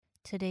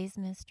Today's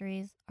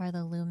mysteries are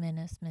the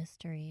luminous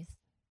mysteries.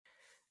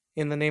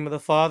 In the name of the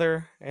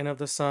Father, and of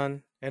the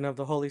Son, and of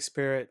the Holy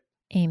Spirit.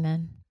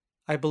 Amen.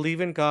 I believe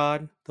in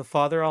God, the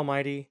Father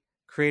Almighty,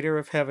 creator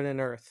of heaven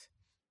and earth,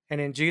 and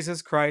in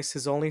Jesus Christ,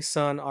 his only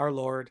Son, our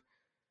Lord,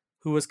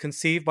 who was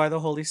conceived by the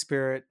Holy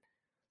Spirit,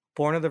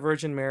 born of the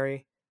Virgin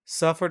Mary,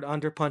 suffered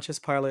under Pontius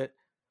Pilate,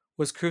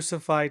 was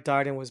crucified,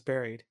 died, and was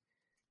buried.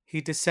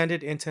 He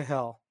descended into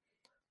hell.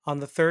 On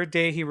the third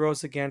day he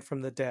rose again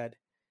from the dead.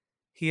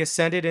 He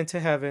ascended into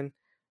heaven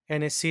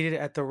and is seated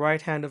at the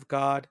right hand of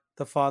God,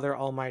 the Father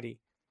Almighty.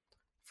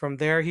 From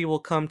there he will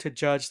come to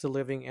judge the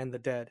living and the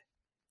dead.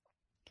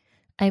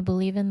 I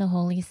believe in the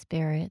Holy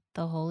Spirit,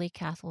 the Holy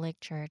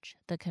Catholic Church,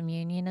 the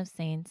communion of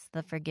saints,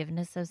 the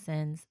forgiveness of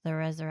sins, the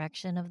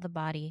resurrection of the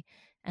body,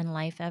 and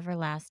life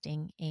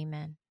everlasting.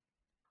 Amen.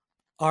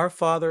 Our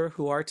Father,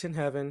 who art in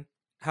heaven,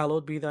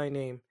 hallowed be thy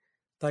name.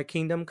 Thy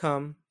kingdom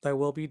come, thy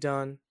will be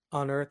done,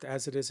 on earth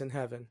as it is in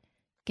heaven.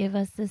 Give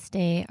us this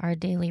day our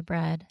daily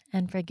bread,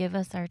 and forgive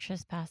us our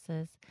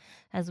trespasses,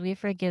 as we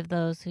forgive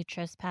those who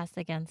trespass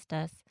against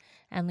us.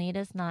 And lead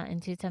us not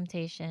into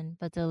temptation,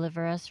 but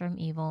deliver us from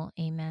evil.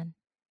 Amen.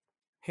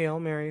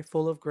 Hail Mary,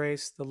 full of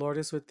grace, the Lord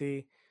is with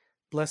thee.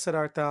 Blessed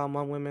art thou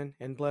among women,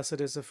 and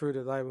blessed is the fruit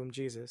of thy womb,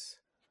 Jesus.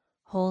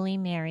 Holy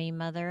Mary,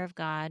 Mother of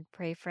God,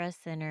 pray for us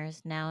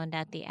sinners, now and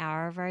at the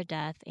hour of our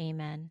death.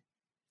 Amen.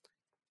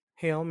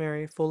 Hail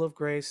Mary, full of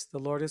grace, the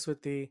Lord is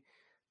with thee.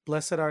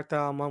 Blessed art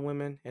thou among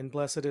women, and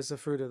blessed is the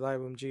fruit of thy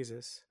womb,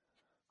 Jesus.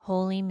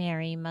 Holy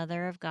Mary,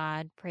 Mother of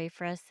God, pray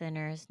for us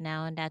sinners,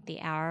 now and at the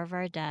hour of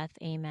our death.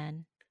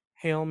 Amen.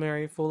 Hail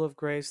Mary, full of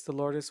grace, the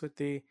Lord is with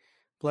thee.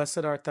 Blessed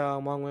art thou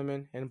among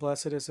women, and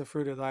blessed is the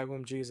fruit of thy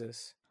womb,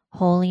 Jesus.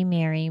 Holy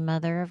Mary,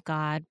 Mother of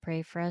God,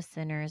 pray for us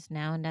sinners,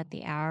 now and at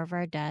the hour of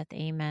our death.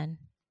 Amen.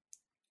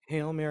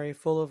 Hail Mary,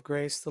 full of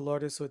grace, the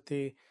Lord is with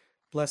thee.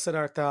 Blessed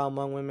art thou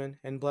among women,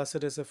 and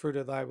blessed is the fruit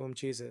of thy womb,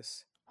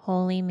 Jesus.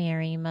 Holy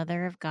Mary,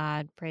 Mother of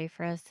God, pray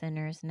for us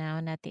sinners, now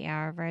and at the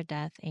hour of our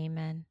death.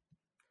 Amen.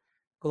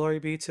 Glory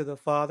be to the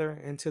Father,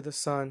 and to the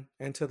Son,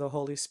 and to the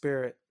Holy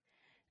Spirit.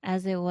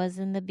 As it was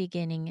in the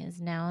beginning, is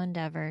now, and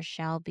ever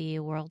shall be,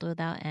 world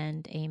without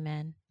end.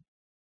 Amen.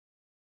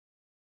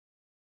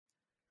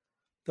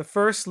 The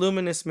first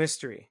luminous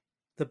mystery,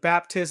 the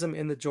baptism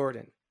in the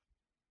Jordan.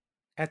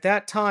 At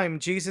that time,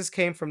 Jesus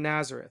came from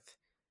Nazareth,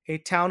 a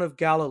town of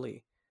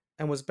Galilee,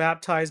 and was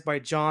baptized by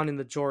John in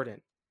the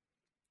Jordan.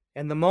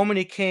 And the moment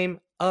he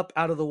came up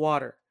out of the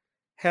water,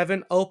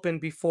 heaven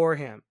opened before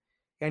him,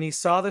 and he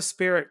saw the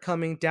Spirit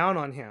coming down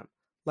on him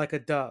like a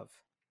dove.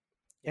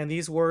 And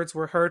these words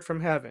were heard from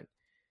heaven: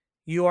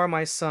 You are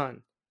my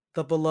Son,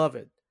 the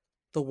beloved,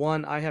 the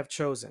one I have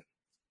chosen.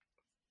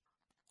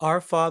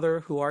 Our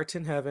Father, who art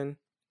in heaven,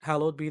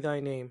 hallowed be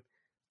thy name.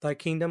 Thy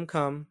kingdom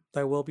come,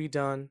 thy will be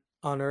done,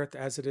 on earth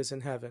as it is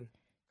in heaven.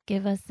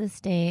 Give us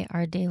this day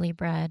our daily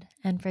bread,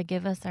 and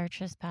forgive us our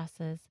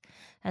trespasses,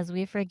 as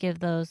we forgive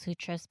those who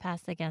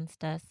trespass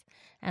against us.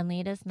 And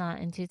lead us not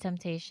into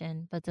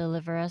temptation, but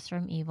deliver us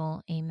from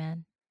evil.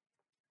 Amen.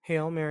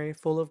 Hail Mary,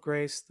 full of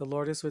grace, the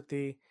Lord is with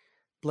thee.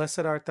 Blessed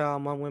art thou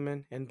among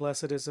women, and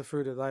blessed is the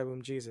fruit of thy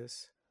womb,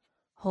 Jesus.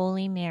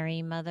 Holy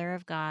Mary, Mother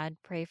of God,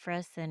 pray for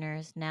us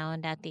sinners, now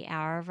and at the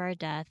hour of our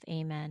death.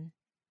 Amen.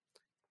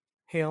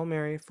 Hail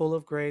Mary, full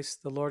of grace,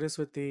 the Lord is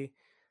with thee.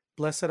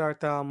 Blessed art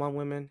thou among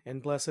women,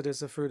 and blessed is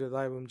the fruit of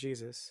thy womb,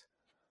 Jesus.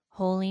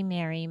 Holy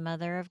Mary,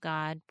 Mother of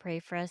God, pray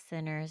for us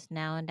sinners,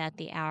 now and at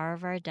the hour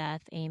of our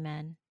death.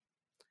 Amen.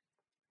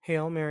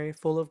 Hail Mary,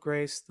 full of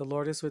grace, the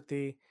Lord is with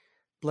thee.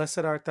 Blessed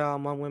art thou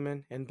among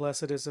women, and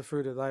blessed is the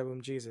fruit of thy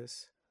womb,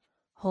 Jesus.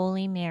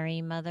 Holy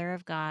Mary, Mother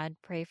of God,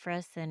 pray for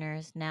us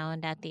sinners, now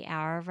and at the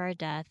hour of our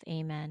death.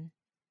 Amen.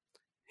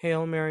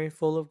 Hail Mary,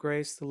 full of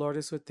grace, the Lord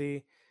is with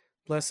thee.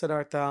 Blessed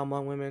art thou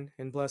among women,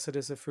 and blessed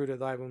is the fruit of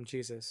thy womb,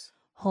 Jesus.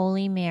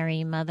 Holy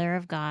Mary, Mother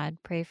of God,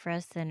 pray for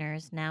us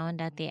sinners, now and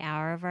at the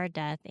hour of our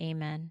death.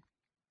 Amen.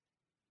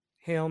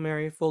 Hail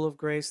Mary, full of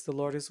grace, the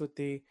Lord is with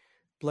thee.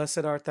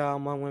 Blessed art thou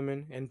among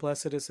women, and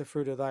blessed is the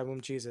fruit of thy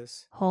womb,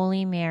 Jesus.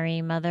 Holy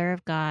Mary, Mother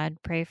of God,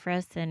 pray for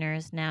us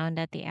sinners, now and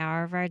at the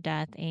hour of our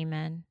death.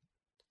 Amen.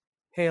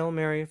 Hail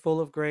Mary, full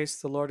of grace,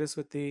 the Lord is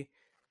with thee.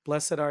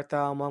 Blessed art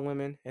thou among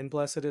women, and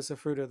blessed is the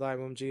fruit of thy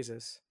womb,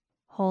 Jesus.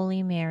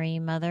 Holy Mary,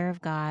 Mother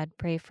of God,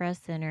 pray for us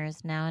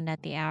sinners, now and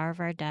at the hour of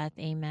our death.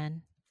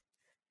 Amen.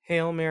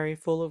 Hail Mary,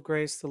 full of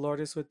grace, the Lord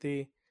is with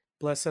thee.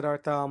 Blessed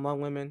art thou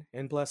among women,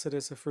 and blessed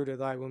is the fruit of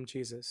thy womb,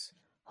 Jesus.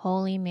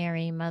 Holy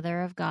Mary,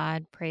 Mother of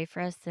God, pray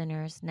for us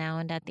sinners, now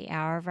and at the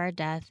hour of our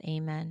death.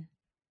 Amen.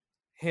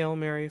 Hail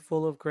Mary,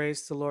 full of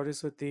grace, the Lord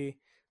is with thee.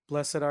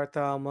 Blessed art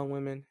thou among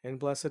women, and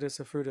blessed is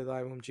the fruit of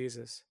thy womb,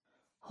 Jesus.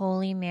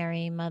 Holy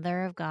Mary,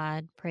 Mother of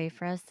God, pray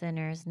for us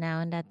sinners, now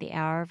and at the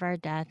hour of our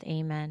death.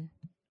 Amen.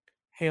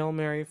 Hail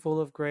Mary, full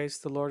of grace,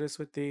 the Lord is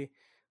with thee.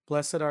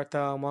 Blessed art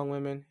thou among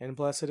women, and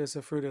blessed is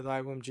the fruit of thy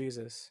womb,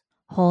 Jesus.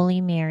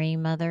 Holy Mary,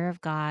 Mother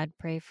of God,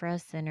 pray for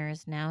us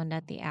sinners, now and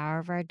at the hour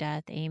of our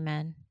death.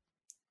 Amen.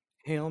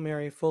 Hail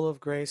Mary, full of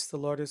grace, the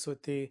Lord is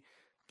with thee.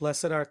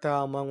 Blessed art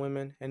thou among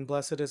women, and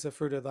blessed is the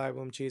fruit of thy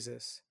womb,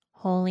 Jesus.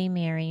 Holy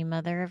Mary,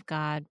 Mother of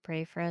God,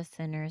 pray for us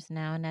sinners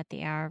now and at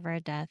the hour of our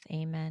death.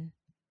 Amen.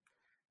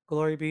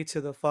 Glory be to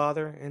the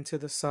Father, and to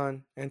the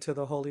Son, and to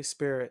the Holy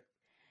Spirit.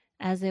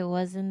 As it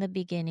was in the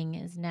beginning,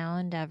 is now,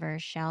 and ever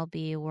shall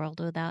be, world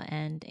without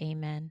end.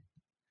 Amen.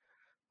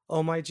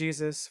 O my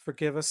Jesus,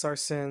 forgive us our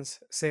sins,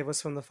 save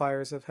us from the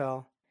fires of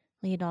hell.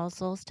 Lead all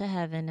souls to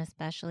heaven,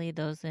 especially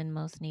those in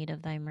most need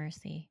of thy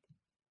mercy.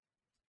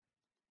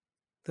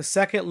 The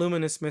second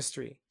luminous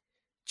mystery,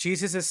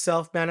 Jesus'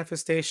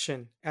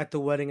 self-manifestation at the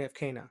wedding of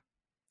Cana.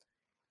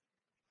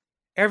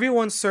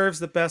 Everyone serves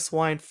the best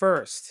wine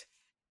first,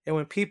 and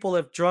when people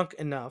have drunk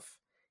enough,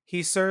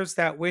 he serves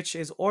that which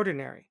is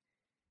ordinary.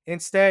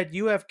 Instead,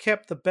 you have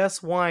kept the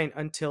best wine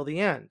until the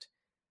end.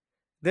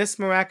 This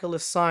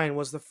miraculous sign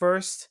was the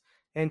first,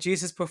 and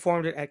Jesus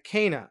performed it at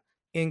Cana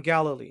in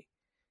Galilee.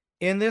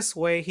 In this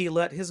way, he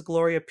let his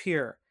glory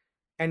appear,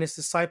 and his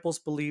disciples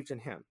believed in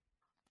him.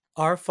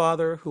 Our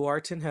Father, who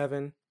art in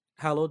heaven,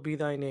 hallowed be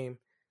thy name.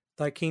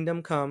 Thy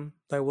kingdom come,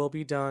 thy will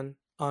be done,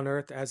 on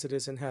earth as it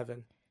is in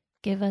heaven.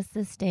 Give us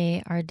this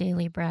day our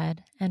daily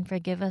bread, and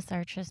forgive us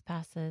our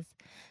trespasses,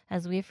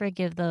 as we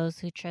forgive those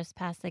who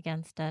trespass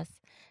against us.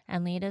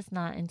 And lead us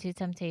not into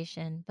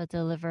temptation, but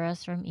deliver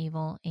us from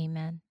evil.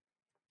 Amen.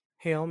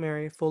 Hail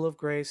Mary, full of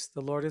grace,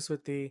 the Lord is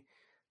with thee.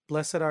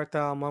 Blessed art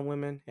thou among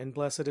women, and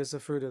blessed is the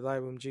fruit of thy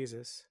womb,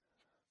 Jesus.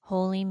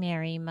 Holy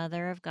Mary,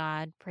 Mother of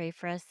God, pray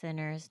for us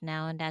sinners,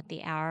 now and at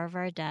the hour of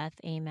our death.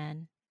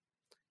 Amen.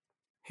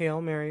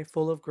 Hail Mary,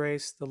 full of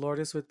grace, the Lord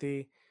is with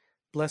thee.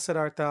 Blessed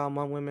art thou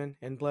among women,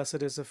 and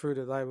blessed is the fruit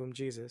of thy womb,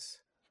 Jesus.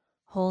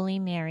 Holy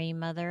Mary,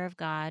 Mother of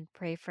God,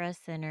 pray for us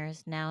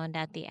sinners, now and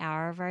at the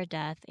hour of our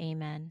death.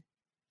 Amen.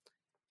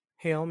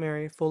 Hail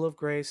Mary, full of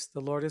grace,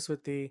 the Lord is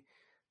with thee.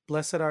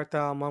 Blessed art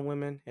thou among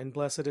women, and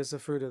blessed is the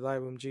fruit of thy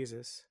womb,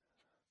 Jesus.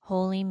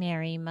 Holy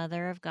Mary,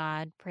 Mother of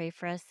God, pray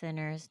for us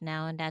sinners,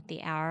 now and at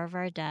the hour of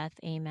our death.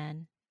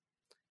 Amen.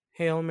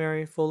 Hail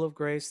Mary, full of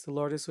grace, the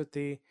Lord is with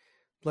thee.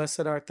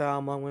 Blessed art thou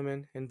among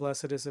women, and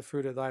blessed is the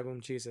fruit of thy womb,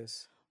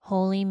 Jesus.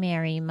 Holy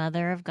Mary,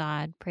 Mother of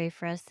God, pray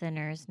for us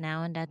sinners,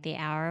 now and at the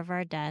hour of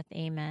our death.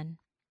 Amen.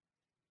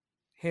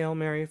 Hail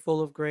Mary,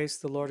 full of grace,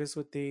 the Lord is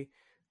with thee.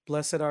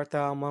 Blessed art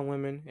thou among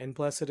women, and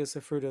blessed is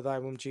the fruit of thy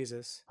womb,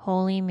 Jesus.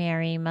 Holy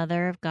Mary,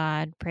 Mother of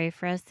God, pray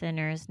for us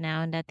sinners,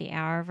 now and at the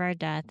hour of our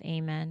death.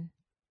 Amen.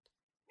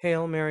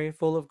 Hail Mary,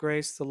 full of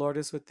grace, the Lord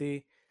is with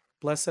thee.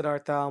 Blessed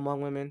art thou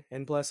among women,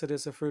 and blessed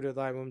is the fruit of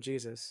thy womb,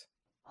 Jesus.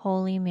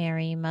 Holy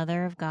Mary,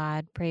 Mother of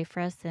God, pray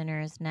for us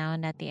sinners, now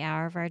and at the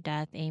hour of our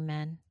death.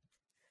 Amen.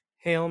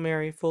 Hail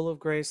Mary, full of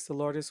grace, the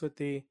Lord is with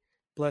thee.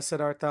 Blessed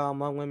art thou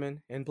among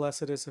women, and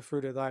blessed is the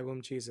fruit of thy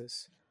womb,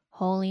 Jesus.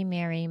 Holy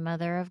Mary,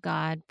 Mother of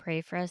God,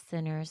 pray for us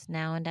sinners,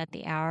 now and at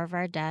the hour of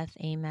our death.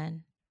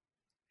 Amen.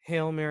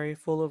 Hail Mary,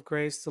 full of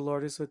grace, the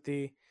Lord is with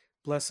thee.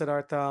 Blessed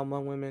art thou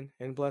among women,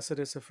 and blessed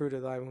is the fruit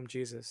of thy womb,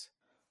 Jesus.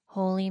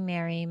 Holy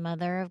Mary,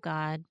 Mother of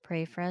God,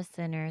 pray for us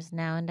sinners,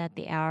 now and at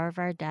the hour of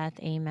our death.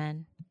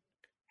 Amen.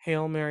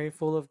 Hail Mary,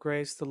 full of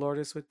grace, the Lord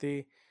is with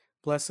thee.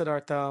 Blessed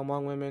art thou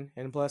among women,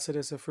 and blessed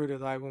is the fruit of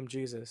thy womb,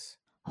 Jesus.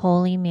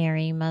 Holy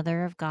Mary,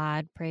 Mother of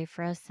God, pray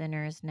for us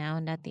sinners, now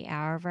and at the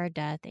hour of our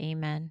death.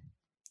 Amen.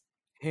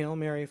 Hail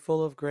Mary,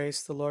 full of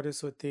grace, the Lord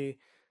is with thee.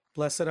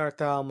 Blessed art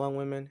thou among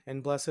women,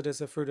 and blessed is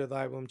the fruit of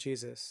thy womb,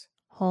 Jesus.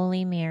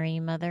 Holy Mary,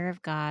 Mother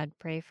of God,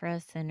 pray for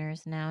us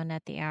sinners, now and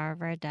at the hour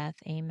of our death.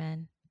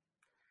 Amen.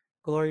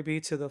 Glory be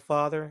to the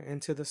Father,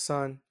 and to the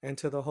Son, and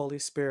to the Holy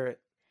Spirit.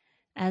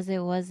 As it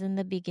was in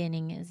the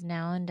beginning, is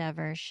now, and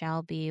ever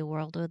shall be,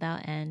 world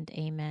without end.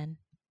 Amen.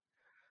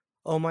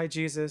 O my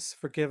Jesus,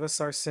 forgive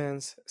us our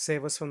sins,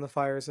 save us from the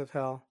fires of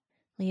hell.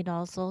 Lead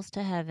all souls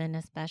to heaven,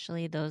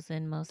 especially those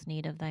in most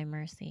need of thy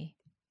mercy.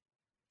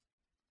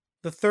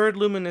 The third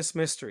luminous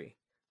mystery,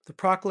 the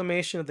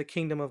proclamation of the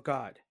kingdom of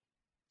God.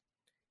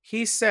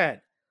 He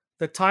said,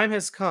 "The time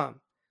has come,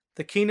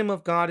 the kingdom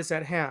of God is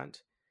at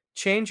hand.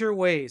 Change your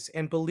ways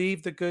and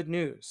believe the good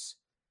news."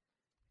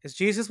 As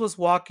Jesus was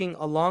walking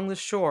along the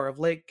shore of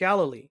Lake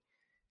Galilee,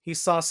 he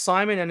saw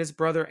Simon and his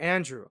brother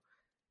Andrew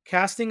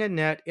casting a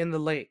net in the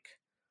lake,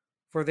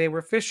 for they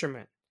were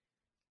fishermen.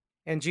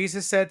 And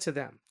Jesus said to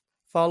them,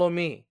 "Follow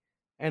me,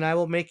 and I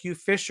will make you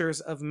fishers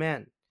of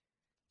men."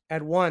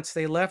 At once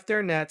they left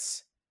their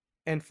nets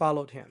and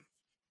followed him.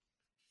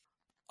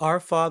 Our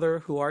Father,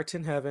 who art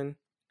in heaven,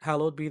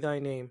 hallowed be thy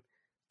name.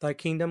 Thy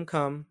kingdom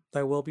come,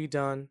 thy will be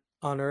done,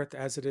 on earth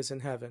as it is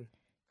in heaven.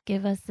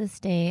 Give us this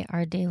day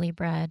our daily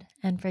bread,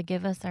 and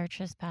forgive us our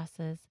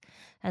trespasses,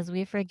 as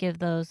we forgive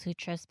those who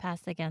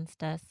trespass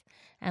against us.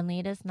 And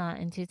lead us not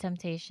into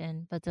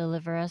temptation, but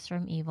deliver us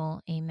from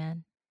evil.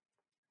 Amen.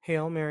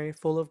 Hail Mary,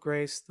 full of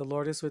grace, the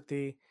Lord is with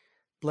thee.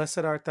 Blessed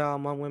art thou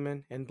among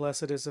women, and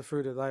blessed is the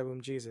fruit of thy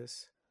womb,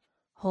 Jesus.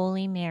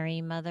 Holy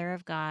Mary, Mother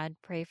of God,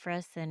 pray for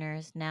us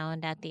sinners, now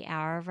and at the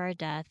hour of our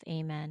death.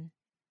 Amen.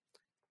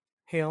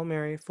 Hail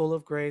Mary, full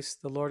of grace,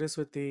 the Lord is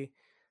with thee.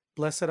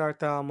 Blessed art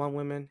thou among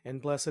women,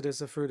 and blessed is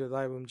the fruit of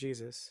thy womb,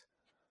 Jesus.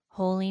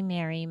 Holy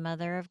Mary,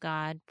 Mother of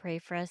God, pray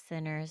for us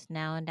sinners,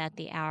 now and at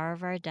the hour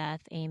of our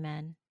death.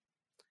 Amen.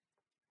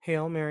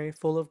 Hail Mary,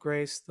 full of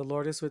grace, the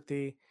Lord is with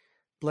thee.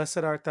 Blessed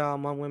art thou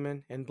among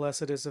women, and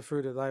blessed is the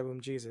fruit of thy womb,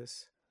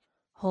 Jesus.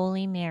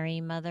 Holy Mary,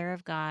 Mother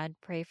of God,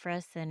 pray for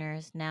us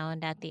sinners, now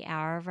and at the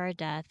hour of our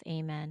death.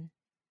 Amen.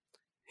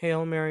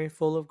 Hail Mary,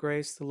 full of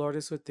grace, the Lord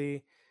is with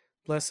thee.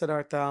 Blessed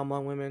art thou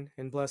among women,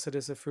 and blessed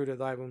is the fruit of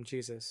thy womb,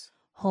 Jesus.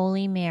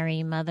 Holy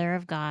Mary, Mother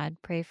of God,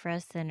 pray for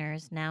us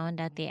sinners, now and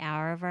at the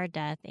hour of our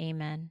death.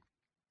 Amen.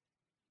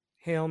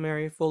 Hail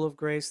Mary, full of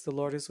grace, the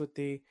Lord is with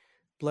thee.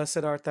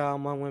 Blessed art thou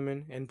among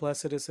women, and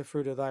blessed is the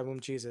fruit of thy womb,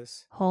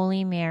 Jesus.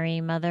 Holy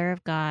Mary, Mother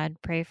of God,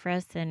 pray for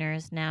us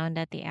sinners, now and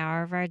at the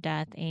hour of our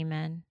death.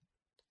 Amen.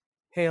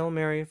 Hail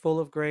Mary, full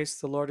of grace,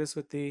 the Lord is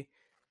with thee.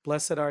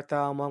 Blessed art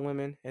thou among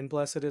women, and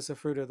blessed is the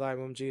fruit of thy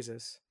womb,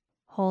 Jesus.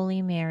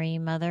 Holy Mary,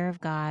 Mother of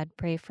God,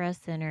 pray for us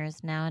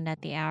sinners, now and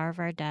at the hour of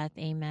our death.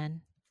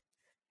 Amen.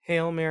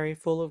 Hail Mary,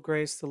 full of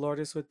grace, the Lord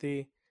is with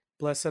thee.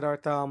 Blessed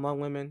art thou among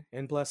women,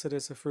 and blessed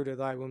is the fruit of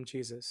thy womb,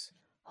 Jesus.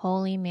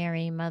 Holy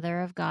Mary, Mother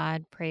of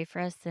God, pray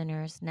for us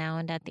sinners, now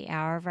and at the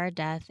hour of our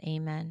death.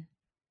 Amen.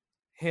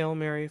 Hail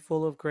Mary,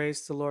 full of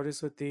grace, the Lord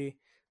is with thee.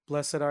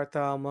 Blessed art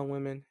thou among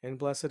women, and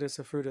blessed is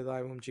the fruit of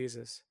thy womb,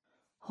 Jesus.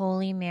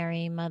 Holy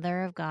Mary,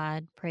 Mother of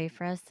God, pray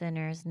for us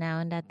sinners, now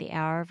and at the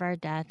hour of our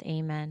death.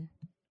 Amen.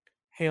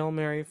 Hail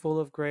Mary, full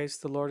of grace,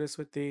 the Lord is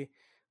with thee.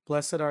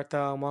 Blessed art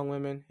thou among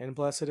women, and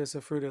blessed is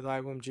the fruit of thy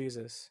womb,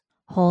 Jesus.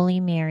 Holy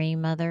Mary,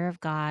 Mother of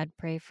God,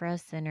 pray for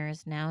us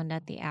sinners, now and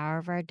at the hour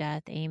of our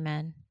death.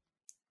 Amen.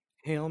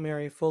 Hail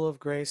Mary, full of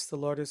grace, the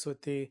Lord is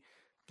with thee.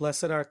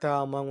 Blessed art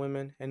thou among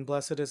women, and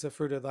blessed is the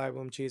fruit of thy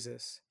womb,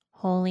 Jesus.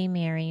 Holy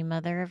Mary,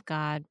 Mother of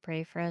God,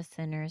 pray for us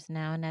sinners,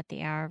 now and at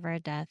the hour of our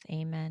death.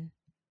 Amen.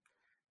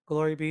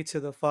 Glory be to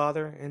the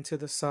Father, and to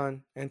the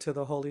Son, and to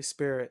the Holy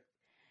Spirit.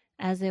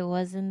 As it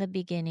was in the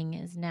beginning,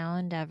 is now,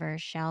 and ever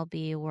shall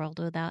be, world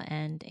without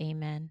end.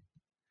 Amen.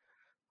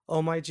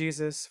 O my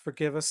Jesus,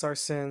 forgive us our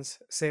sins,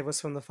 save us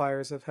from the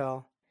fires of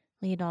hell.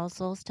 Lead all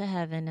souls to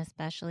heaven,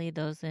 especially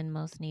those in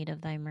most need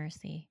of thy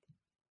mercy.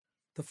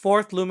 The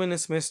fourth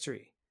luminous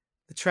mystery,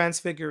 the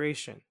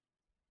Transfiguration.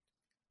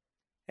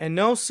 And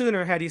no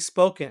sooner had he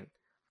spoken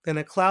than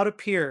a cloud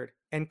appeared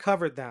and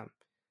covered them,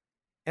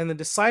 and the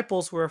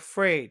disciples were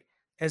afraid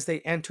as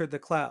they entered the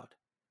cloud.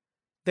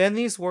 Then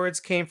these words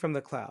came from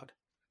the cloud: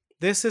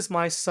 This is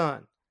my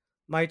Son,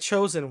 my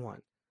chosen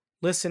one.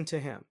 Listen to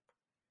him.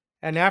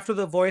 And after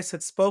the voice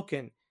had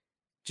spoken,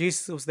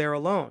 Jesus was there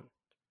alone.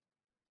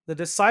 The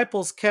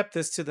disciples kept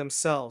this to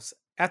themselves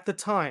at the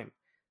time,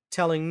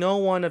 telling no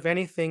one of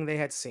anything they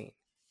had seen.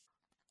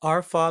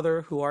 Our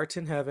Father, who art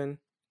in heaven,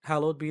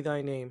 hallowed be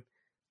thy name.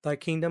 Thy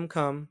kingdom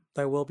come,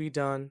 thy will be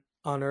done,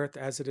 on earth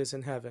as it is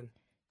in heaven.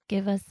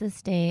 Give us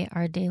this day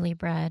our daily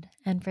bread,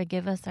 and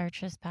forgive us our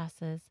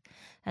trespasses,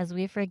 as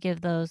we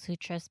forgive those who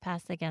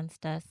trespass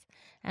against us.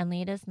 And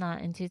lead us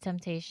not into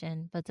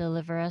temptation, but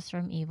deliver us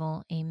from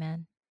evil.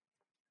 Amen.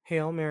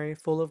 Hail Mary,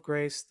 full of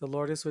grace, the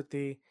Lord is with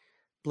thee.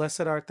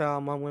 Blessed art thou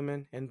among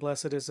women, and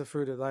blessed is the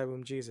fruit of thy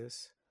womb,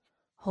 Jesus.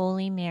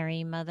 Holy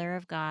Mary, Mother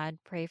of God,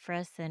 pray for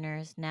us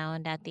sinners, now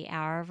and at the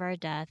hour of our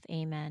death.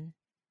 Amen.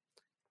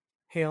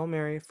 Hail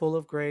Mary, full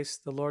of grace,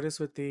 the Lord is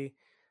with thee.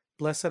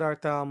 Blessed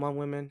art thou among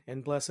women,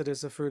 and blessed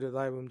is the fruit of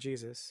thy womb,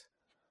 Jesus.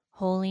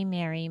 Holy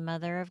Mary,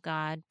 Mother of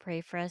God, pray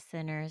for us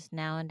sinners,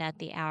 now and at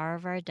the hour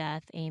of our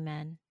death.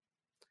 Amen.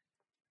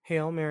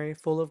 Hail Mary,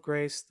 full of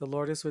grace, the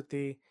Lord is with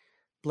thee.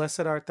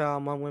 Blessed art thou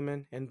among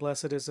women, and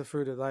blessed is the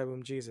fruit of thy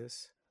womb,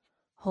 Jesus.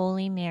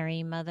 Holy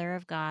Mary, Mother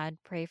of God,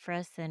 pray for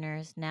us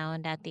sinners, now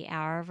and at the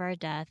hour of our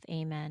death.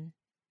 Amen.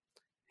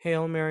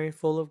 Hail Mary,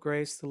 full of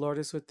grace, the Lord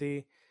is with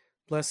thee.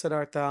 Blessed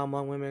art thou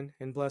among women,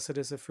 and blessed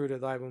is the fruit of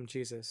thy womb,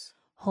 Jesus.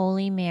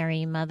 Holy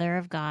Mary, Mother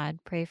of God,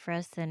 pray for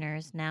us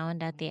sinners, now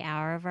and at the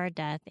hour of our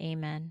death.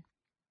 Amen.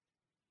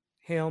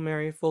 Hail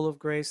Mary, full of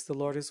grace, the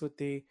Lord is with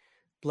thee.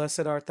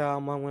 Blessed art thou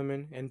among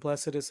women, and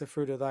blessed is the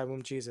fruit of thy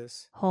womb,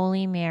 Jesus.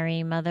 Holy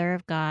Mary, Mother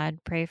of God,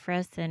 pray for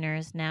us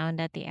sinners, now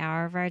and at the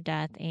hour of our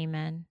death.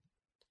 Amen.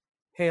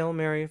 Hail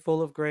Mary,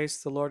 full of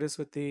grace, the Lord is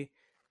with thee.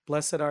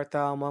 Blessed art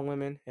thou among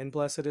women, and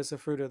blessed is the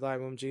fruit of thy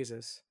womb,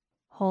 Jesus.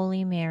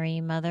 Holy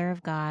Mary, Mother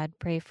of God,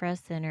 pray for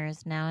us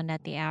sinners, now and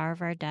at the hour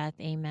of our death.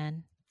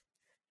 Amen.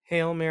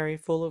 Hail Mary,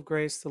 full of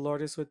grace, the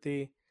Lord is with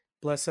thee.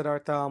 Blessed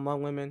art thou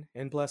among women,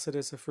 and blessed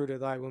is the fruit of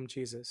thy womb,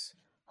 Jesus.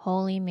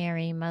 Holy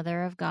Mary,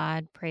 Mother of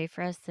God, pray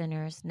for us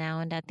sinners, now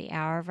and at the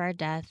hour of our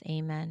death.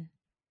 Amen.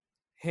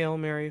 Hail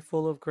Mary,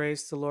 full of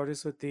grace, the Lord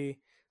is with thee.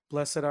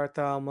 Blessed art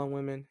thou among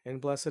women, and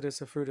blessed is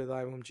the fruit of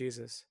thy womb,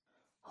 Jesus.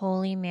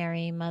 Holy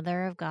Mary,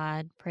 Mother of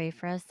God, pray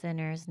for us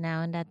sinners,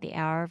 now and at the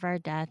hour of our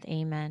death.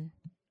 Amen.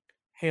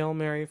 Hail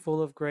Mary,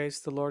 full of grace,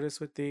 the Lord is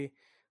with thee.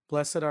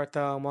 Blessed art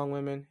thou among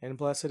women, and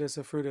blessed is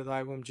the fruit of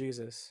thy womb,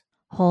 Jesus.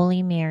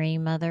 Holy Mary,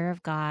 Mother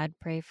of God,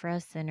 pray for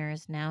us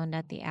sinners, now and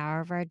at the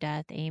hour of our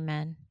death.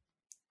 Amen.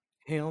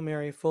 Hail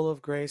Mary, full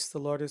of grace, the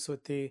Lord is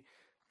with thee.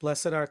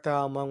 Blessed art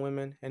thou among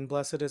women, and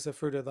blessed is the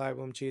fruit of thy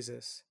womb,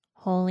 Jesus.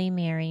 Holy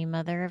Mary,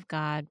 Mother of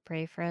God,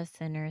 pray for us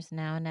sinners,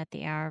 now and at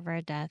the hour of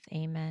our death.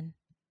 Amen.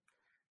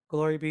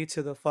 Glory be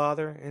to the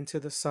Father, and to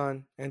the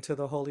Son, and to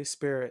the Holy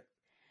Spirit.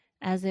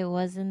 as it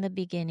was in the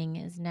beginning,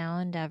 is now,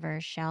 and ever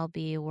shall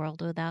be,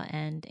 world without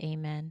end.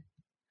 Amen.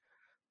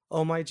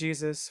 O my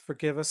Jesus,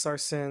 forgive us our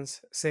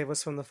sins, save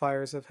us from the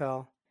fires of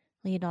hell.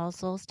 Lead all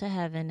souls to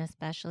heaven,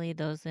 especially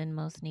those in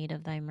most need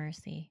of thy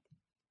mercy.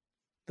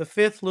 The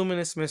fifth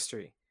luminous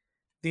mystery,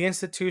 the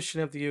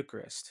institution of the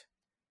Eucharist.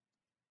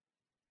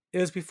 It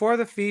was before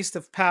the feast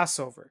of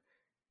Passover.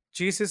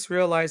 Jesus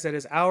realized that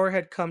his hour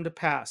had come to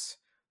pass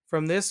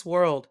from this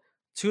world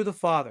to the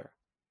Father,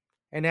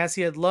 and as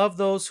he had loved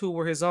those who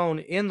were his own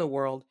in the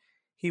world,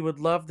 he would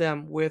love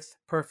them with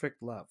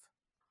perfect love.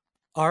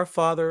 Our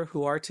Father,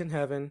 who art in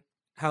heaven,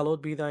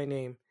 hallowed be thy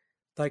name.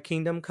 Thy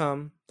kingdom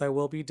come, thy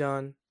will be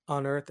done,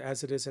 on earth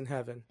as it is in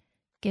heaven.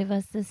 Give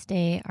us this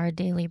day our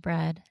daily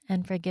bread,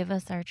 and forgive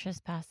us our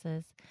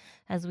trespasses,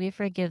 as we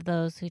forgive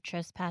those who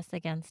trespass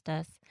against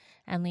us.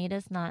 And lead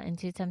us not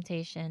into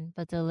temptation,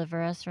 but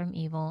deliver us from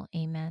evil.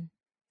 Amen.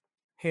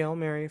 Hail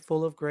Mary,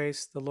 full of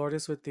grace, the Lord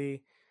is with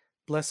thee.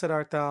 Blessed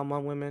art thou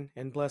among women,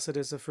 and blessed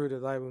is the fruit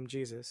of thy womb,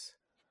 Jesus.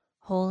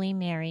 Holy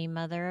Mary,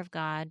 Mother of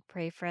God,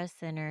 pray for us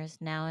sinners,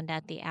 now and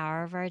at the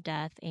hour of our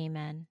death.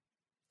 Amen.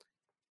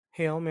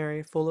 Hail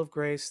Mary, full of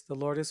grace, the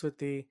Lord is with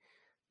thee.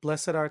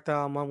 Blessed art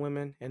thou among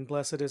women, and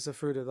blessed is the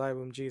fruit of thy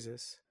womb,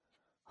 Jesus.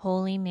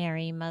 Holy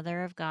Mary,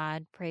 Mother of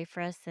God, pray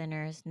for us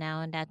sinners,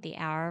 now and at the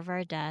hour of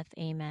our death.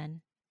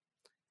 Amen.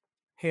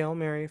 Hail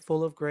Mary,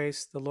 full of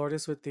grace, the Lord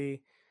is with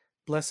thee.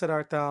 Blessed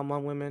art thou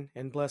among women,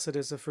 and blessed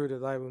is the fruit of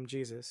thy womb,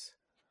 Jesus.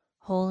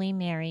 Holy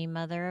Mary,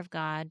 Mother of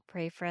God,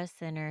 pray for us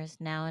sinners,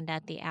 now and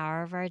at the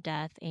hour of our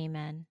death.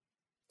 Amen.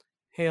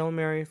 Hail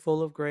Mary,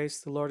 full of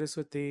grace, the Lord is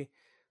with thee.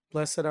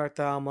 Blessed art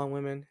thou among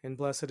women, and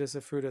blessed is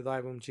the fruit of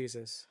thy womb,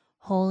 Jesus.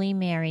 Holy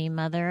Mary,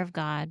 Mother of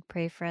God,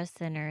 pray for us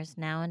sinners,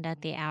 now and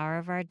at the hour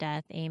of our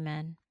death.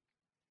 Amen.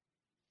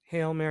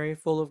 Hail Mary,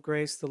 full of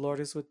grace, the Lord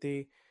is with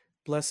thee.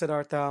 Blessed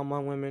art thou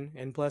among women,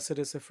 and blessed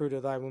is the fruit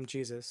of thy womb,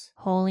 Jesus.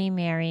 Holy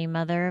Mary,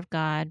 Mother of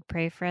God,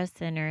 pray for us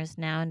sinners,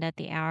 now and at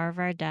the hour of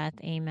our death.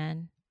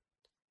 Amen.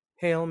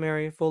 Hail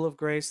Mary, full of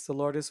grace, the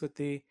Lord is with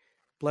thee.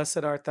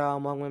 Blessed art thou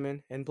among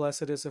women, and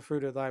blessed is the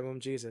fruit of thy womb,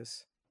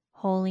 Jesus.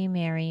 Holy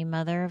Mary,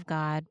 Mother of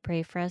God,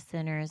 pray for us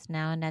sinners,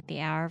 now and at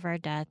the hour of our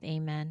death.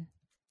 Amen.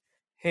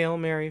 Hail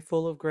Mary,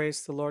 full of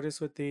grace, the Lord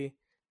is with thee.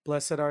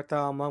 Blessed art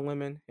thou among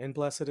women, and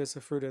blessed is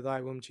the fruit of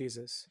thy womb,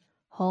 Jesus.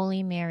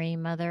 Holy Mary,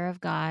 Mother of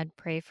God,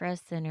 pray for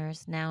us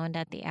sinners, now and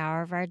at the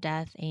hour of our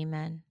death.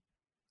 Amen.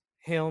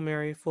 Hail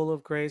Mary, full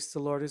of grace, the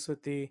Lord is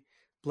with thee.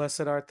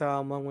 Blessed art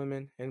thou among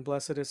women, and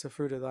blessed is the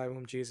fruit of thy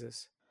womb,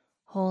 Jesus.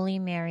 Holy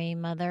Mary,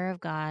 Mother of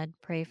God,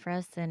 pray for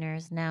us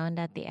sinners, now and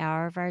at the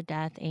hour of our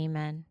death.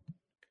 Amen.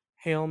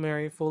 Hail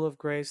Mary, full of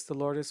grace, the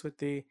Lord is with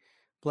thee.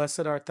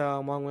 Blessed art thou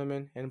among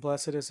women, and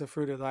blessed is the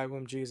fruit of thy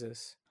womb,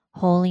 Jesus.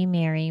 Holy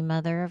Mary,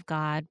 Mother of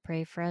God,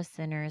 pray for us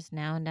sinners,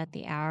 now and at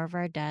the hour of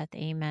our death.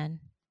 Amen.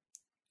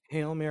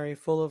 Hail Mary,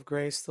 full of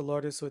grace, the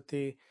Lord is with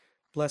thee.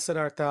 Blessed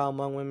art thou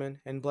among women,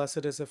 and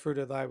blessed is the fruit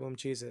of thy womb,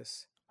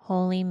 Jesus.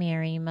 Holy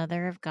Mary,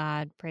 Mother of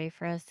God, pray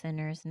for us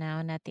sinners, now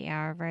and at the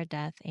hour of our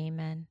death.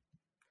 Amen.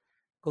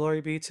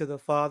 Glory be to the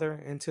Father,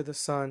 and to the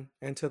Son,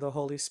 and to the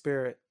Holy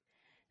Spirit.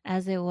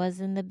 As it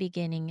was in the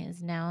beginning,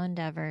 is now, and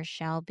ever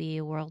shall be,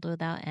 world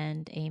without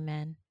end.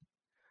 Amen.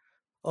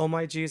 O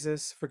my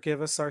Jesus,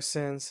 forgive us our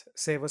sins,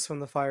 save us from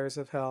the fires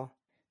of hell.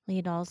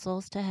 Lead all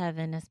souls to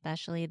heaven,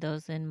 especially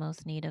those in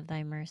most need of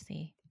thy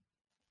mercy.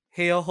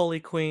 Hail, Holy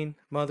Queen,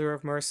 Mother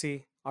of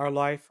Mercy, our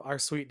life, our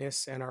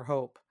sweetness, and our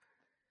hope.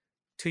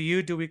 To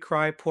you do we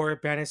cry, poor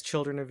banished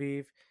children of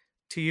Eve.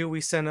 To you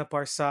we send up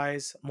our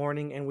sighs,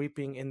 mourning and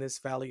weeping in this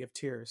valley of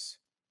tears.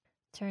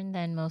 Turn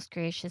then, most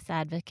gracious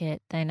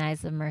Advocate, thine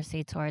eyes of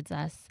mercy towards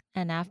us,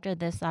 and after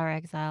this our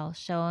exile,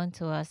 show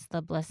unto us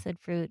the blessed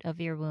fruit of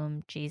your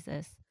womb,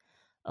 Jesus.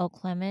 O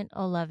clement,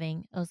 O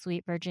loving, O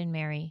sweet Virgin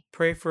Mary,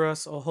 Pray for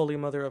us, O Holy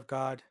Mother of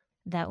God.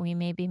 that we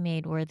may be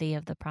made worthy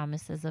of the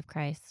promises of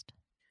Christ.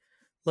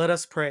 Let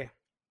us pray.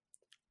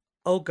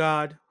 O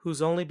God,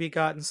 whose only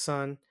begotten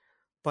Son,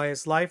 by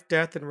his life,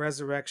 death, and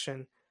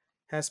resurrection,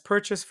 has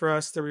purchased for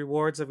us the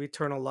rewards of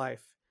eternal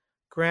life,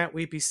 grant,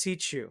 we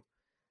beseech you,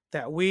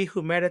 that we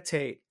who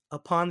meditate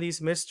upon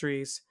these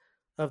mysteries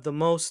of the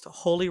most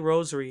holy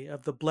rosary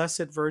of the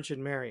Blessed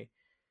Virgin Mary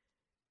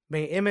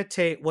may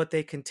imitate what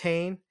they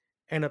contain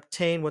and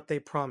obtain what they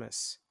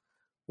promise.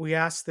 We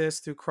ask this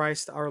through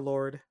Christ our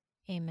Lord.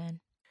 Amen.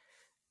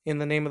 In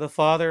the name of the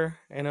Father,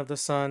 and of the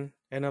Son,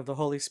 and of the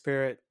Holy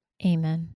Spirit. Amen.